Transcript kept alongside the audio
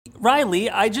Riley,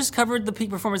 I just covered the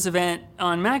peak performance event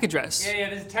on MAC address.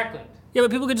 Yeah, this is TechLink. Yeah, but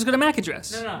people could just go to MAC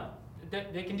address. No.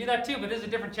 They can do that too, but this is a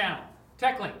different channel.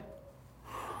 TechLink.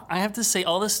 I have to say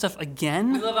all this stuff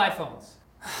again? We love iPhones.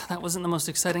 That wasn't the most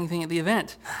exciting thing at the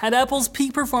event. At Apple's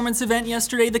peak performance event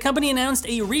yesterday, the company announced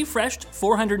a refreshed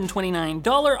 $429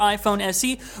 iPhone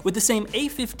SE with the same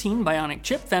A15 Bionic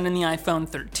chip found in the iPhone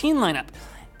 13 lineup,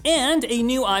 and a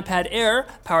new iPad Air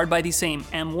powered by the same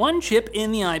M1 chip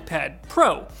in the iPad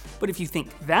Pro. But if you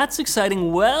think that's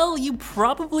exciting, well, you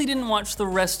probably didn't watch the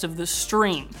rest of the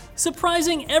stream.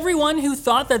 Surprising everyone who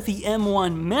thought that the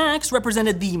M1 Max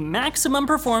represented the maximum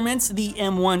performance the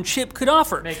M1 chip could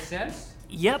offer. Makes sense.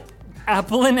 Yep,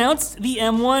 Apple announced the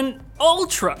M1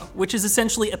 Ultra, which is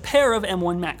essentially a pair of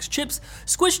M1 Max chips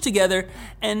squished together,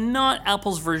 and not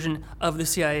Apple's version of the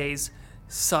CIA's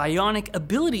Psionic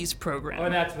Abilities program. Oh,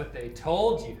 that's what they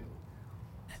told you.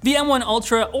 The M1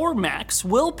 Ultra or Max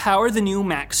will power the new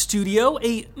Mac Studio,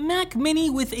 a Mac Mini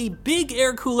with a big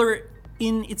air cooler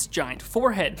in its giant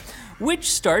forehead, which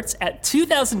starts at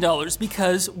 $2,000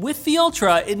 because with the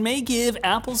Ultra, it may give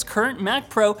Apple's current Mac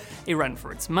Pro a run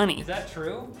for its money. Is that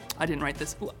true? I didn't write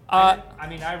this. I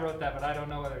wrote that, but I don't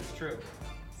know whether it's true.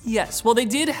 Yes, well, they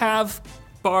did have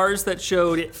bars that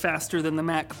showed it faster than the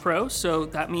Mac Pro, so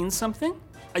that means something.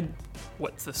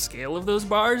 What the scale of those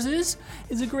bars is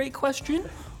a great question.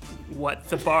 What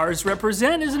the bars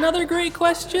represent is another great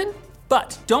question.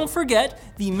 But don't forget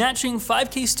the matching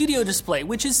 5K Studio display,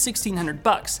 which is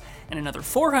 $1,600, and another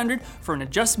 $400 for an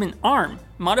adjustment arm.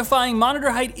 Modifying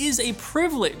monitor height is a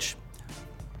privilege.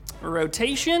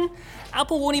 Rotation?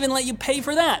 Apple won't even let you pay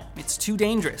for that. It's too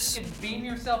dangerous. You can beam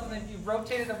yourself and then you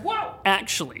rotate it. Whoa!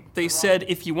 Actually, they said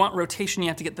if you want rotation, you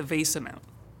have to get the VESA mount.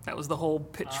 That was the whole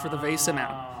pitch for the VESA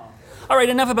mount. All right,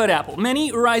 enough about Apple.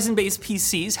 Many Ryzen-based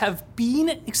PCs have been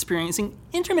experiencing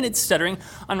intermittent stuttering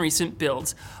on recent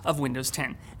builds of Windows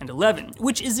 10 and 11,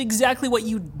 which is exactly what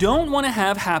you don't want to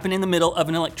have happen in the middle of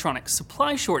an electronic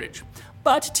supply shortage.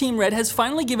 But Team Red has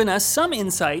finally given us some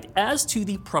insight as to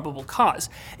the probable cause,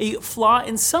 a flaw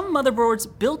in some motherboards'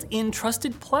 built-in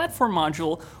Trusted Platform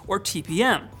Module, or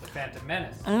TPM. The Phantom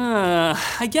Menace.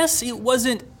 I guess it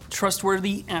wasn't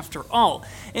trustworthy after all.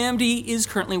 AMD is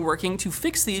currently working to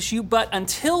fix the issue, but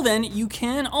until then, you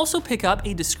can also pick up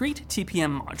a discrete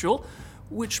TPM module,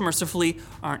 which mercifully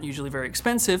aren't usually very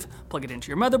expensive, plug it into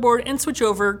your motherboard, and switch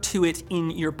over to it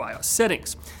in your BIOS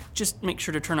settings. Just make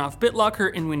sure to turn off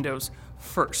BitLocker in Windows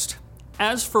first.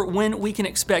 As for when we can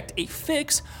expect a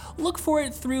fix, look for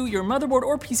it through your motherboard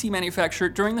or PC manufacturer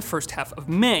during the first half of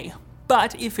May.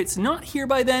 But if it's not here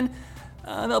by then,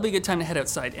 that'll be a good time to head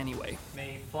outside anyway.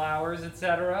 Mayflowers,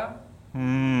 etc.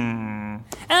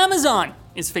 Amazon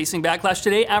is facing backlash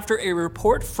today after a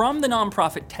report from the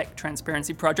nonprofit Tech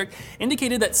Transparency Project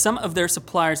indicated that some of their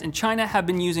suppliers in China have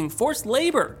been using forced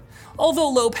labor. Although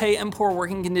low pay and poor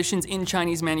working conditions in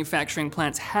Chinese manufacturing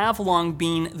plants have long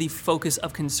been the focus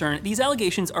of concern, these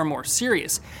allegations are more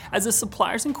serious, as the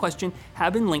suppliers in question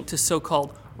have been linked to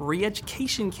so-called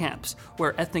re-education camps,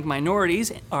 where ethnic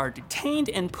minorities are detained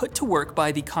and put to work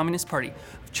by the Communist Party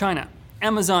of China.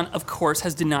 Amazon, of course,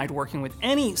 has denied working with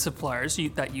any suppliers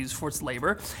that use forced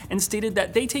labor and stated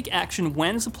that they take action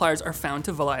when suppliers are found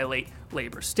to violate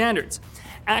labor standards.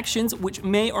 Actions which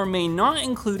may or may not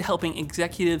include helping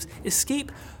executives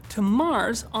escape to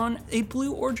Mars on a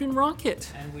Blue Origin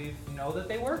rocket. And we know that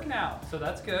they work now, so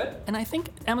that's good. And I think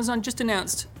Amazon just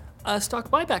announced a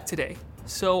stock buyback today.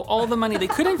 So all the money they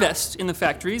could invest in the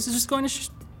factories is just going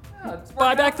to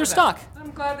buy back their stock.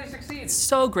 I'm glad they succeed. It's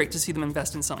so great to see them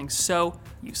invest in something so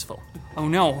useful. Oh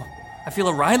no, I feel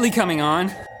a Riley coming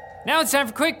on. Now it's time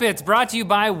for Quick Bits, brought to you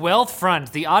by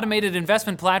Wealthfront, the automated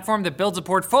investment platform that builds a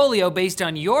portfolio based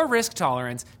on your risk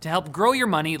tolerance to help grow your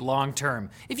money long term.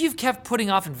 If you've kept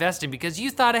putting off investing because you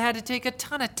thought it had to take a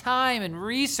ton of time and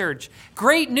research,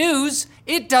 great news,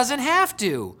 it doesn't have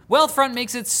to. Wealthfront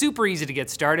makes it super easy to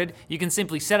get started. You can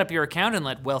simply set up your account and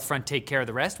let Wealthfront take care of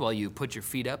the rest while you put your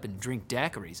feet up and drink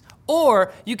daiquiris.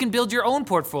 Or you can build your own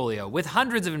portfolio with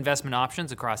hundreds of investment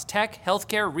options across tech,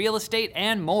 healthcare, real estate,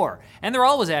 and more. And they're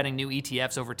always adding new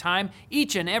ETFs over time,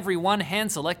 each and every one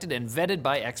hand-selected and vetted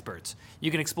by experts. You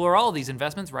can explore all of these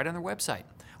investments right on their website.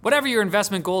 Whatever your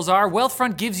investment goals are,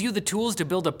 Wealthfront gives you the tools to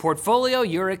build a portfolio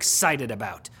you're excited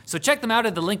about. So check them out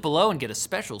at the link below and get a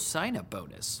special sign-up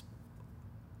bonus.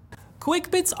 Quick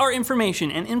Bits are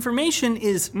information, and information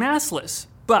is massless,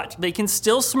 but they can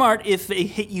still smart if they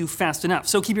hit you fast enough,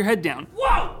 so keep your head down.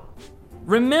 Whoa!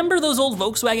 Remember those old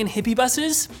Volkswagen hippie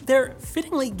buses? They're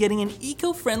fittingly getting an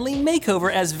eco-friendly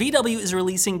makeover as VW is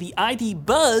releasing the ID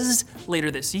Buzz later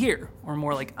this year, or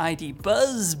more like ID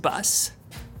Buzz Bus.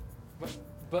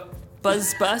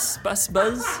 Buzz.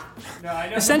 No, I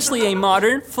know. Essentially a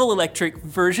modern, full electric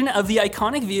version of the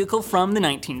iconic vehicle from the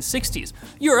 1960s.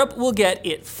 Europe will get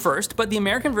it first, but the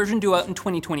American version due out in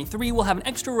 2023 will have an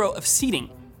extra row of seating.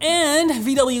 And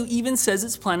VW even says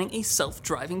it's planning a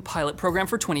self-driving pilot program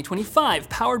for 2025,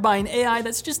 powered by an AI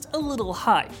that's just a little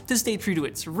high, to stay true to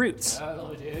its roots.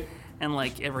 Dude. And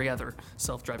like every other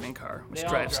self-driving car, which They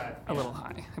all drives drive, a yeah. little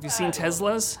high. Have you seen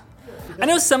Teslas? I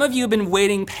know some of you have been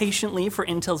waiting patiently for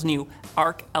Intel's new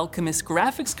Arc Alchemist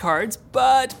graphics cards,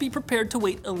 but be prepared to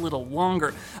wait a little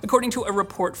longer. According to a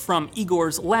report from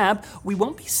Igor's lab, we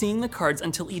won't be seeing the cards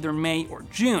until either May or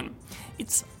June.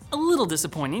 It's a little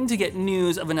disappointing to get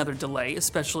news of another delay,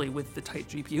 especially with the tight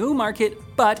GPU market,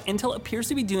 but Intel appears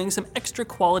to be doing some extra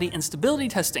quality and stability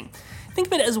testing. Think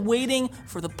of it as waiting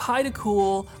for the pie to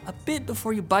cool a bit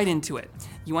before you bite into it.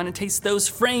 You want to taste those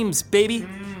frames, baby.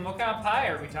 What kind of pie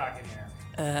are we talking here?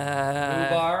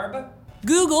 Rhubarb?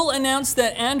 Google announced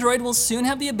that Android will soon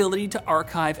have the ability to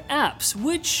archive apps,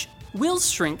 which will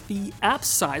shrink the app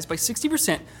size by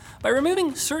 60% by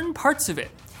removing certain parts of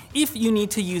it. If you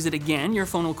need to use it again, your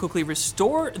phone will quickly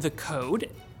restore the code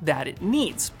that it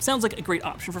needs. Sounds like a great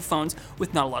option for phones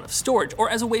with not a lot of storage, or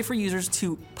as a way for users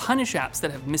to punish apps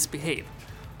that have misbehaved.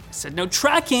 I said no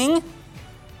tracking.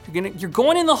 You're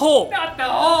going in the hole. Not the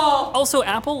hole! Also,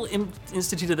 Apple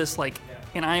instituted this like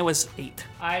in iOS 8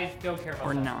 I don't care about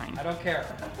or that. 9. I don't care.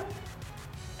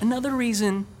 Another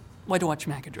reason why to watch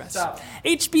MAC address. Stop.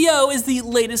 HBO is the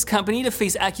latest company to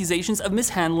face accusations of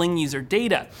mishandling user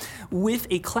data, with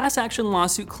a class action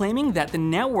lawsuit claiming that the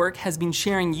network has been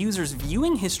sharing users'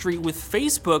 viewing history with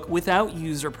Facebook without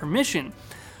user permission.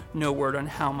 No word on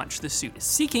how much the suit is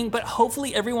seeking, but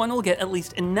hopefully everyone will get at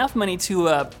least enough money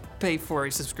to pay for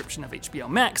a subscription of HBO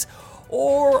Max,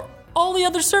 or all the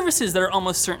other services that are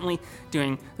almost certainly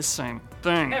doing the same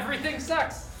thing. Everything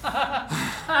sucks.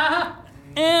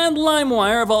 And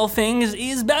LimeWire, of all things,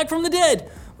 is back from the dead.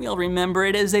 We all remember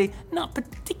it as a not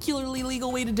particularly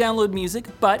legal way to download music,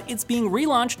 but it's being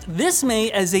relaunched this May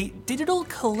as a digital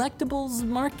collectibles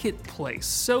marketplace.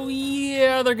 So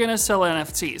yeah, they're gonna sell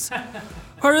NFTs.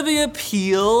 Part of the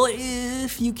appeal,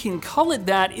 if you can call it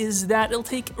that, is that it'll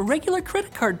take regular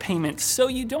credit card payments, so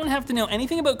you don't have to know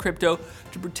anything about crypto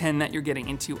to pretend that you're getting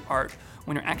into art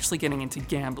when you're actually getting into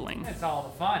gambling. It's all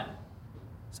the fun.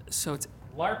 So it's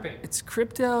LARPing.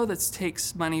 crypto that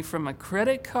takes money from a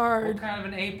credit card. What kind of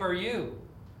an ape are you?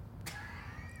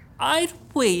 I'd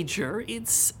wager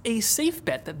it's a safe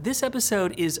bet that this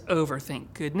episode is over,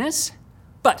 thank goodness.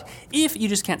 But if you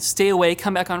just can't stay away,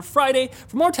 come back on Friday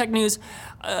for more tech news.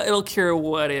 It'll cure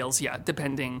what ails ya,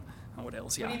 depending on what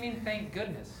ails ya. What do you mean, thank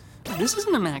goodness? This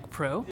isn't a Mac Pro.